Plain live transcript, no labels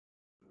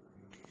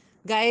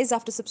Guys,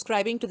 after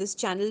subscribing to this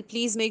channel,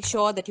 please make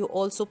sure that you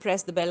also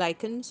press the bell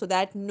icon so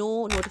that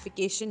no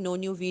notification, no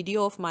new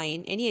video of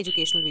mine, any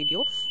educational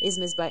video, is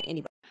missed by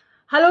anybody.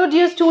 Hello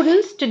dear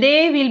students,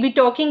 today we'll be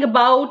talking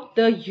about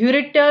the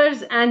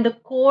ureters and the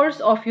course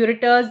of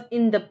ureters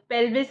in the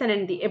pelvis and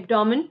in the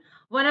abdomen.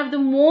 One of the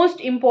most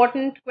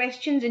important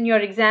questions in your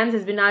exams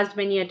has been asked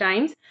many a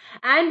times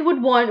and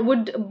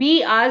would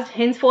be asked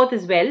henceforth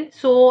as well.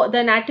 So the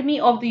anatomy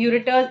of the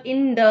ureters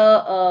in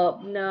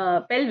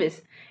the pelvis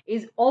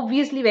is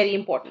obviously very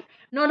important.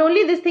 Not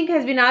only this thing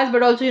has been asked,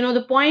 but also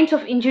the points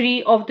of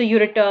injury of the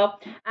ureter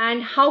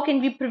and how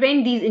can we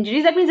prevent these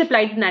injuries. That means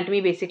applied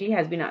anatomy basically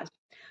has been asked.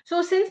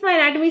 So since my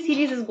anatomy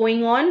series is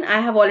going on,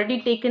 I have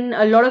already taken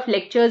a lot of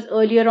lectures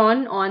earlier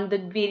on the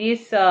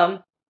various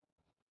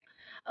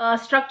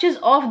structures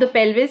of the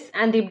pelvis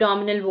and the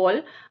abdominal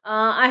wall.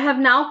 I have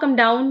now come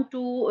down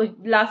to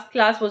last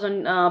class was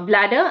on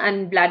bladder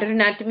and bladder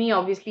anatomy,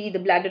 obviously the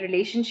bladder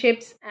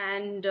relationships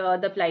and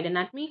the applied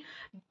anatomy.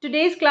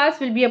 Today's class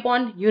will be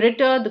upon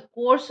ureter, the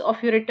course of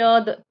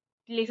ureter, the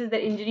places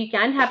that injury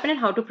can happen and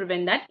how to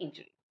prevent that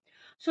injury.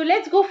 So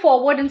let's go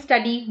forward and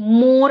study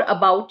more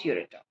about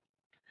ureter.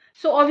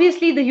 So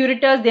obviously the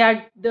ureters, they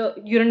are the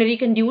urinary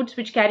conduits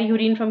which carry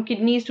urine from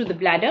kidneys to the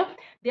bladder.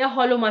 They are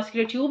hollow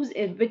muscular tubes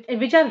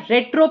which are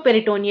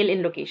retroperitoneal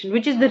in location,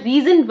 which is the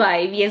reason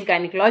why we as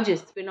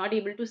gynecologists, we're not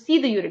able to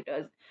see the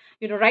ureters,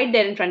 right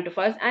there in front of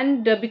us.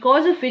 And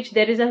because of which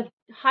there is a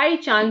high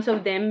chance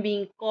of them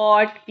being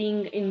caught,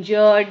 being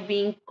injured,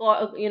 being,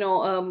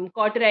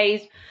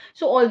 cauterized.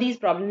 So all these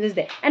problems is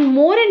there. And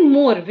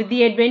more with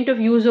the advent of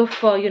use of,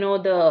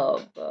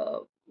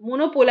 the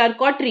monopolar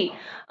cautery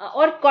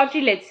or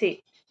cautery, let's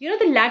say,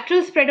 the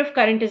lateral spread of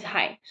current is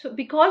high. So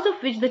because of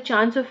which the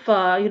chance of,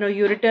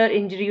 ureteric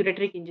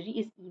injury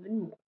is even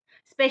more.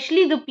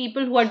 Especially the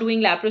people who are doing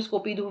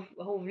laparoscopy,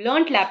 who've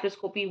learnt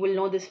laparoscopy will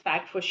know this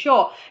fact for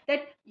sure,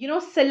 that,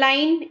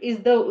 saline is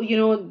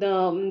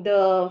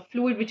the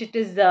fluid which it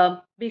is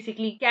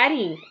basically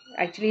carrying.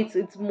 Actually,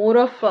 it's more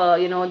of,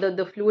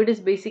 the fluid is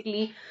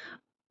basically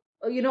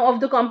of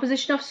the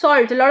composition of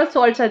salts. A lot of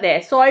salts are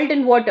there. Salt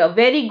and water,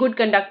 very good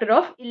conductor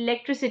of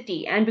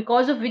electricity, and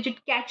because of which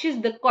it catches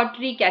the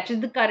cautery, catches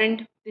the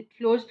current, it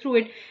flows through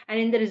it, and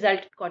in the result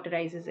it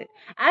cauterizes it.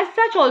 As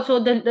such,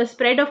 also the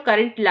spread of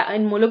current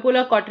in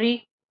monopolar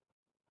cautery,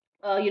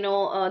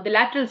 the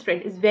lateral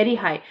spread is very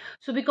high.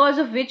 So because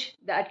of which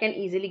that can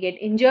easily get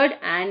injured,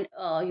 and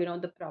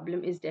the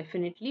problem is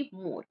definitely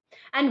more.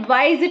 And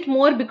why is it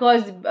more?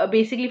 Because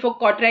basically for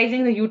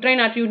cauterizing the uterine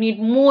artery, you need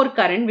more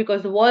current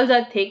because the walls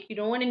are thick. You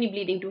don't want any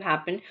bleeding to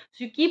happen.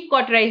 So you keep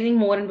cauterizing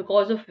more, and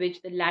because of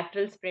which the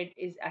lateral spread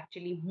is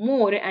actually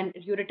more, and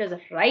ureters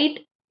are right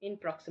in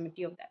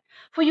proximity of that.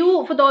 For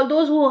all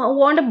those who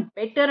want a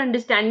better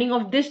understanding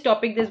of this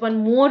topic, there's one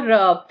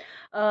more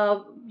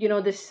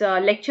this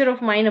lecture of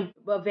mine,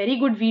 a very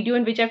good video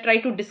in which I've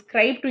tried to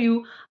describe to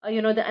you,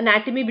 the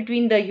anatomy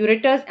between the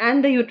ureters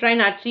and the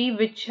uterine artery,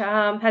 which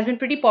has been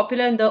pretty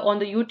popular on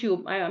the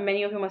YouTube.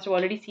 Many of you must have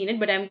already seen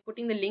it, but I'm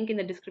putting the link in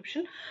the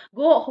description.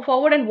 Go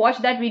forward and watch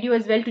that video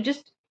as well to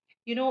just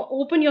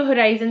open your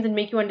horizons and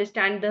make you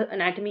understand the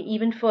anatomy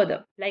even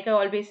further. Like I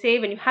always say,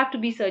 when you have to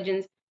be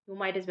surgeons, you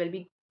might as well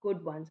be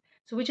good ones.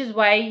 So which is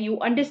why you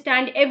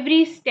understand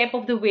every step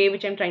of the way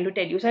which I'm trying to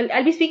tell you. So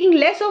I'll be speaking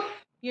less of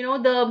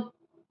the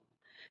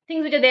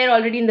things which are there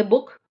already in the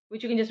book,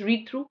 which you can just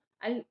read through.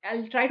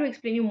 I'll try to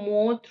explain you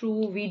more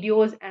through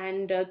videos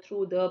and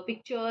through the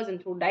pictures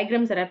and through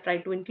diagrams that I've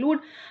tried to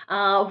include,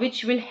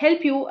 which will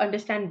help you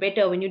understand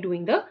better when you're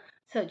doing the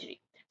surgery.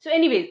 So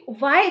anyways,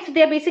 why? So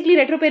they are basically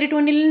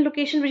retroperitoneal in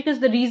location, because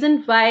the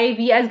reason why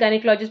we as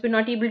gynecologists were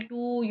not able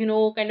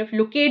to, kind of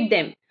locate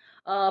them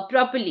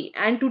properly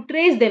and to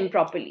trace them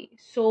properly.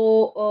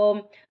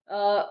 So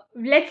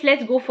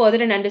let's go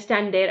further and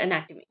understand their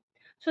anatomy.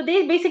 So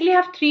they basically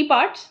have three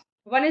parts.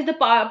 One is the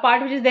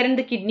part which is there in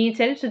the kidney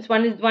itself. So it's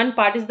one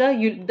part is the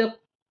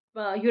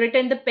ureter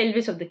in the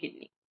pelvis of the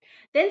kidney.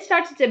 Then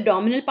starts its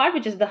abdominal part,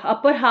 which is the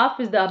upper half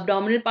is the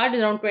abdominal part,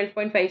 is around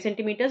 12.5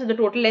 centimeters. So the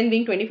total length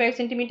being 25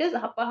 centimeters.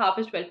 The upper half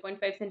is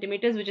 12.5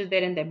 centimeters, which is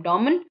there in the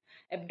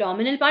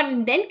abdominal part.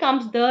 And then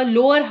comes the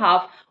lower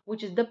half,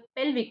 which is the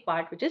pelvic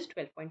part, which is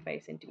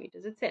 12.5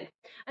 centimeters itself.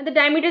 And the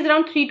diameter is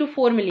around 3 to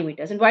 4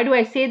 millimeters. And why do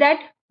I say that?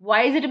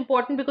 Why is it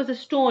important? Because the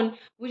stone,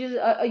 which is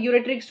a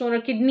ureteric stone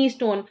or kidney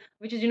stone,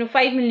 which is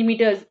 5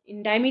 millimeters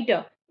in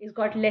diameter, is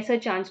got lesser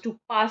chance to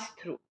pass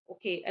through.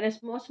 Okay, and a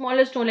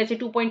smaller stone, let's say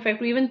 2.5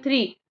 to even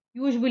 3,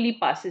 usually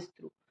passes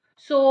through.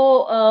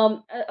 So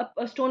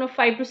a stone of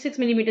 5 to 6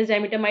 millimeters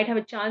diameter might have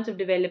a chance of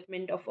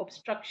development of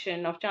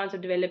obstruction, of chance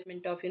of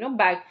development of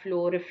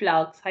backflow,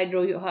 reflux,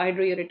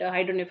 hydroureter,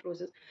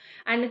 hydronephrosis,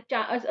 and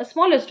a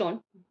smaller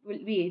stone will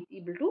be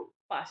able to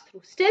pass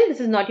through. Still, this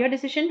is not your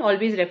decision.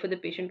 Always refer the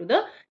patient to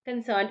the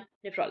concerned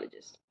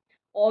nephrologist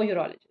or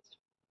urologist.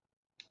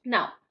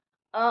 Now,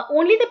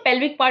 only the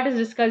pelvic part is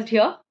discussed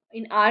here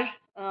in our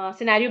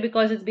scenario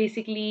because it's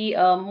basically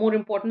more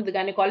important to the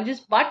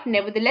gynecologist. But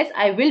nevertheless,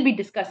 I will be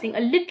discussing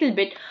a little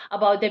bit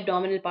about the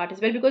abdominal part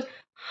as well, because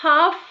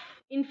half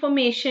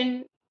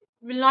information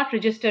will not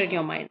register in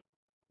your mind.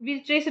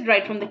 We'll trace it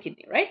right from the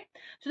kidney, right?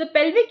 So the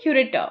pelvic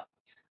ureter,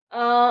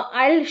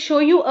 I'll show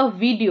you a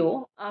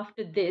video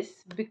after this,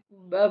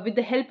 with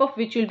the help of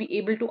which you'll be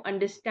able to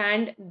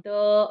understand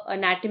the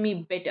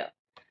anatomy better.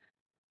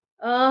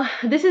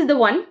 This is the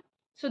one.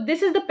 So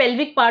this is the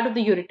pelvic part of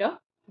the ureter.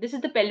 This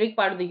is the pelvic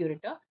part of the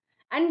ureter.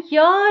 And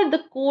here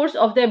the course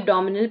of the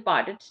abdominal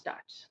part, it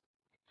starts.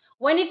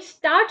 When it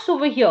starts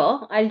over here,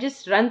 I'll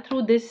just run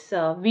through this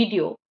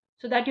video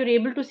so that you're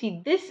able to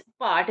see this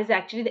part is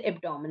actually the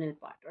abdominal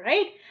part,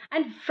 right?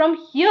 And from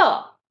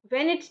here,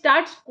 when it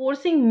starts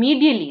coursing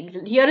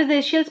medially, here is the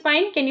ischial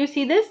spine. Can you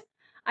see this?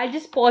 I'll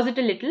just pause it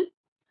a little.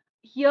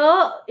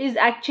 Here is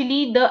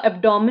actually the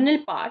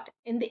abdominal part.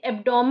 In the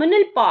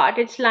abdominal part,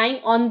 it's lying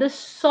on the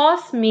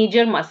psoas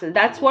major muscle.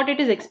 That's what it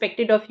is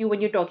expected of you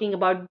when you're talking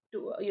about,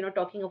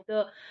 talking of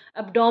the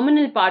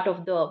abdominal part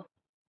of the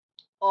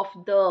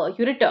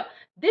ureter.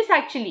 This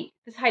actually,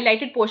 this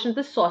highlighted portion is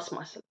the psoas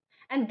muscle,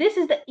 and this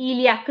is the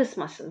iliacus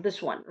muscle,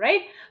 this one,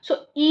 right?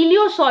 So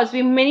iliopsoas,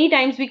 we many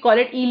times we call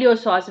it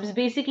iliopsoas. It's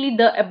basically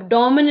the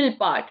abdominal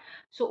part.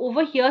 So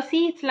over here,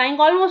 see, it's lying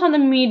almost on the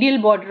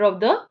medial border of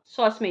the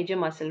psoas major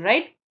muscle,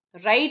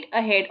 right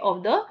ahead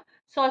of the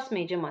psoas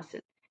major muscle.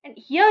 And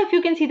here, if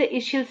you can see the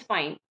ischial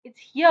spine,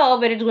 it's here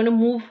where it's going to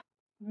move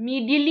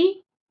medially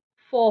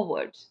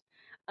forwards.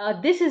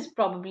 This is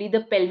probably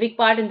the pelvic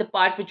part, and the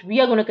part which we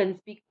are going to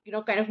speak,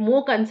 kind of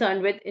more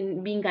concerned with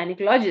in being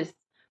gynecologists.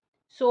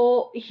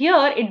 So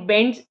here it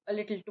bends a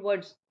little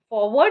towards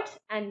forwards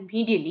and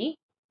medially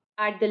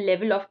at the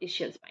level of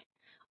ischial spine.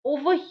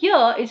 Over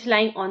here it's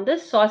lying on the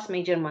psoas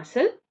major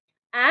muscle,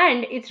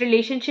 and its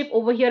relationship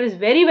over here is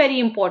very, very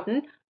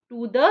important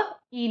to the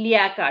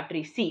iliac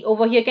artery. See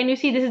over here, can you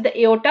see this is the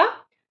aorta?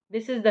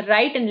 This is the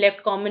right and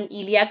left common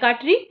iliac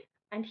artery,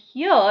 and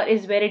here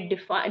is where it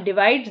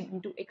divides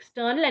into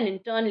external and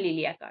internal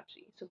iliac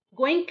artery. So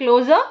going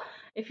closer,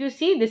 if you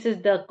see, this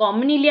is the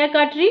common iliac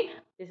artery,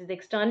 this is the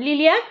external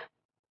iliac,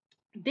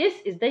 this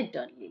is the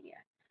internal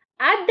iliac.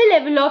 At the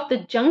level of the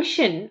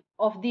junction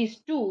of these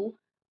two,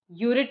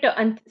 ureter,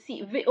 and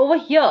see over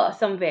here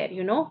somewhere,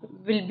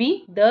 will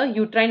be the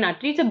uterine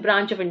artery. It's a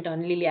branch of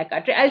internal iliac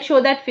artery. I'll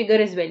show that figure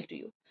as well to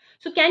you.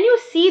 So can you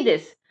see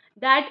this,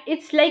 that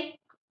it's like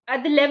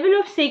at the level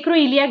of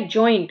sacroiliac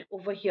joint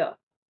over here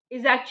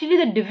is actually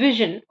the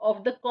division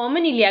of the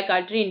common iliac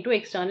artery into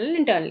external and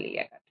internal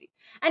iliac artery,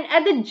 and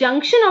at the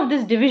junction of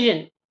this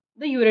division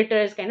the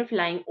ureter is kind of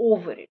lying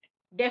over it,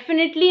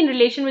 definitely in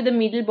relation with the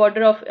medial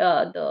border of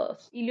the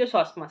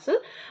iliopsoas muscle,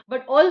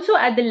 but also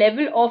at the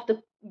level of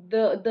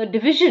the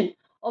division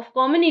of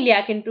common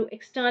iliac into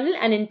external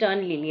and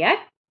internal iliac.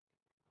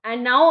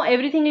 And now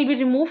everything will be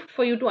removed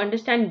for you to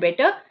understand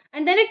better,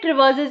 and then it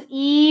traverses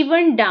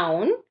even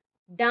down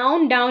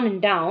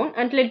and down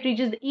until it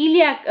reaches the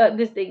iliac,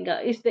 is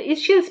the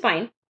ischial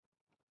spine,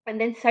 and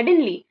then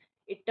suddenly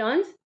it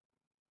turns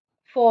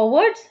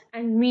forwards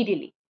and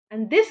medially.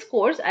 And this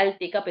course I'll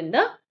take up in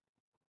the,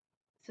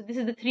 so this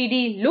is the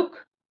 3D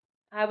look.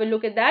 Have a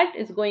look at that.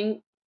 It's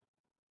going,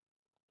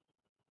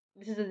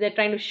 this is, they're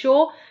trying to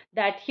show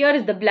that here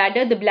is the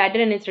bladder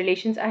and its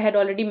relations. I had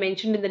already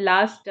mentioned in the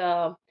last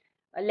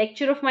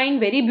lecture of mine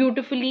very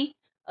beautifully,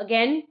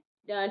 again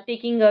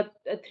taking a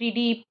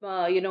 3D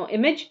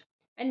image.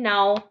 And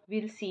now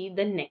we'll see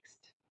the next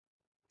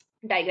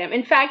diagram.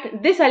 In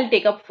fact, this I'll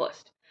take up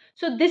first.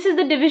 So this is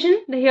the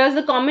division. Here's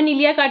the common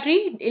iliac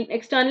artery,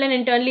 external and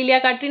internal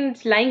iliac artery, and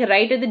it's lying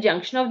right at the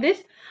junction of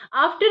this.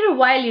 After a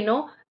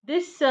while,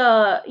 this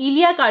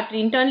iliac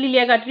artery, internal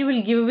iliac artery,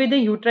 will give away the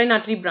uterine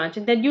artery branch,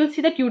 and then you'll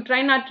see that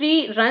uterine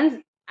artery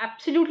runs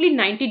absolutely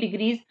 90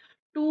 degrees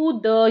to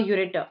the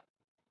ureter,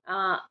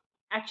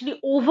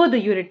 actually over the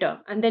ureter,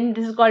 and then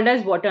this is called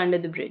as water under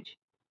the bridge.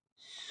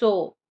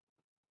 So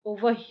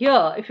over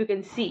here, if you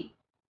can see,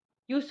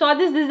 you saw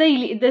this is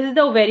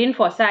the ovarian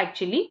fossa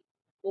actually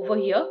over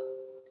here,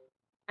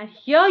 and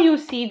here you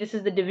see this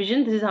is the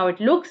division. This is how it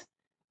looks.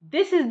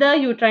 This is the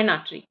uterine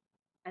artery,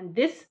 and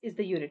this is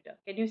the ureter.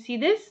 Can you see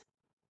this?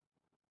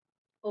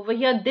 Over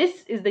here,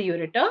 this is the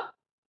ureter,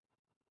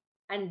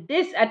 and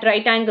this at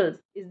right angles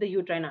is the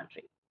uterine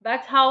artery.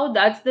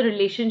 That's the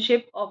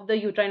relationship of the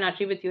uterine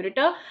artery with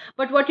ureter.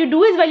 But what you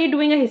do is, while you're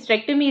doing a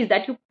hysterectomy, is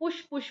that you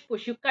push.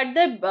 You cut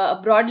the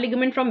broad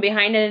ligament from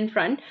behind and in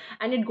front,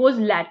 and it goes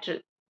lateral.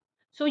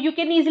 So you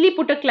can easily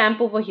put a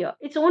clamp over here.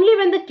 It's only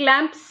when the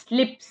clamp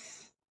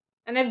slips,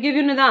 and I've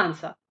given you the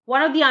answer.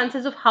 One of the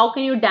answers of how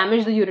can you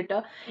damage the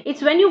ureter,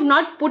 it's when you've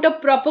not put a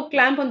proper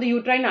clamp on the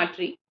uterine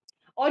artery,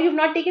 or you've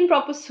not taken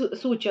proper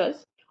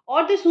sutures,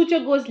 or the suture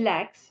goes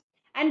lax,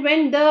 and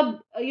when the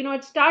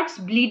it starts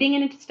bleeding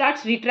and it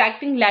starts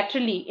retracting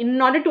laterally,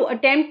 in order to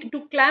attempt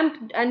to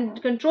clamp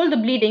and control the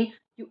bleeding,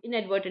 you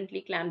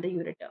inadvertently clamp the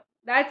ureter.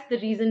 That's the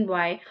reason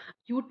why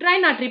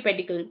uterine artery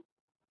pedicle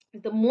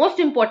is the most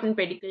important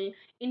pedicle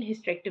in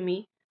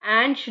hysterectomy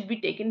and should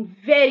be taken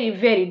very,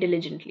 very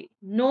diligently.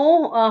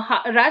 No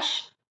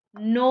rush,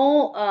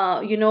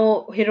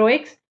 no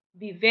heroics.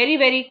 Be very,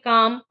 very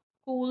calm,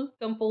 cool,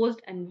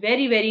 composed, and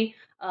very, very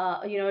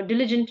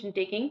diligent in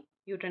taking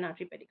uterine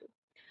artery pedicle.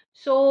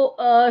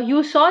 So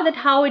you saw that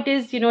how it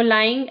is,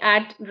 lying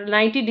at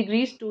 90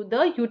 degrees to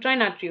the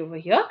uterine artery over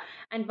here.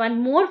 And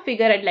one more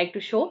figure I'd like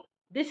to show.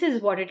 This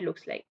is what it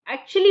looks like.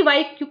 Actually,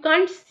 why you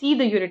can't see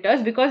the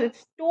ureters, because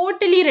it's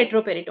totally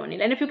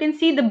retroperitoneal. And if you can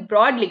see the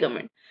broad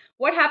ligament,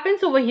 what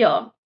happens over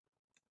here?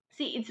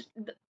 See, it's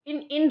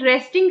in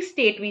resting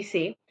state. We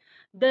say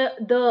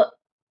the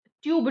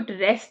tube, it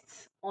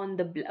rests on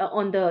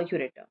on the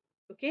ureter.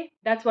 Okay,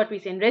 that's what we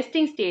say in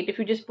resting state. If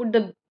you just put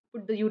the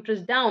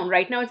uterus down,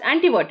 right now it's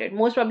antiverted.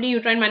 Most probably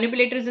uterine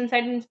manipulator is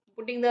inside and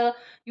putting the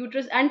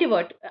uterus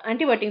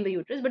antiverting the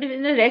uterus. But if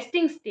in a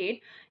resting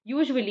state,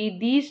 usually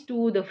these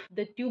two,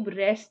 the tube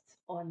rests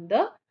on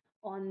the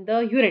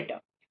ureter.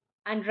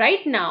 And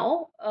right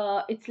now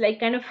it's like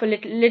kind of a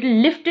little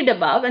lifted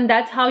above, and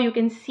that's how you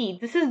can see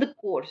this is the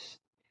course.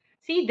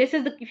 See, this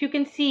is the, if you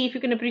can see, if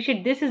you can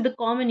appreciate, this is the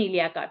common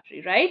iliac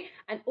artery, right?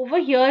 And over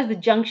here is the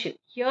junction.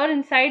 Here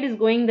inside is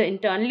going the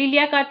internal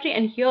iliac artery,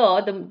 and here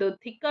the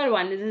thicker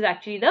one, this is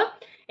actually the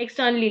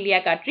external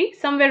iliac artery,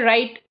 somewhere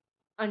right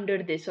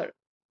under this or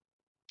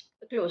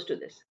close to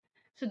this.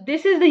 So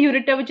this is the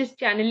ureter which is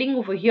channeling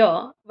over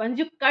here. Once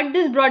you cut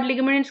this broad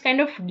ligament, it's kind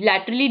of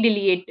laterally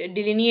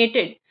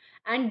delineated.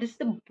 And this is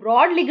the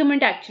broad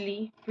ligament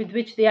actually with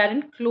which they are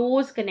in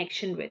close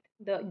connection with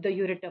the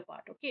ureter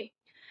part, okay?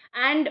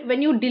 And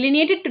when you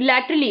delineate it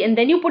laterally and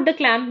then you put the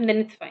clamp, then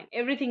it's fine.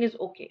 Everything is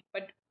okay.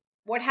 But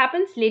what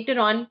happens later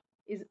on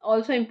is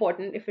also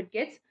important. If it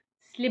gets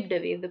slipped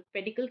away, if the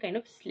pedicle kind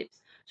of slips.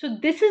 So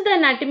this is the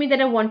anatomy that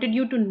I wanted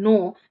you to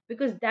know,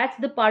 because that's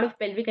the part of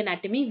pelvic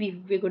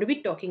anatomy we're going to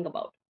be talking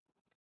about.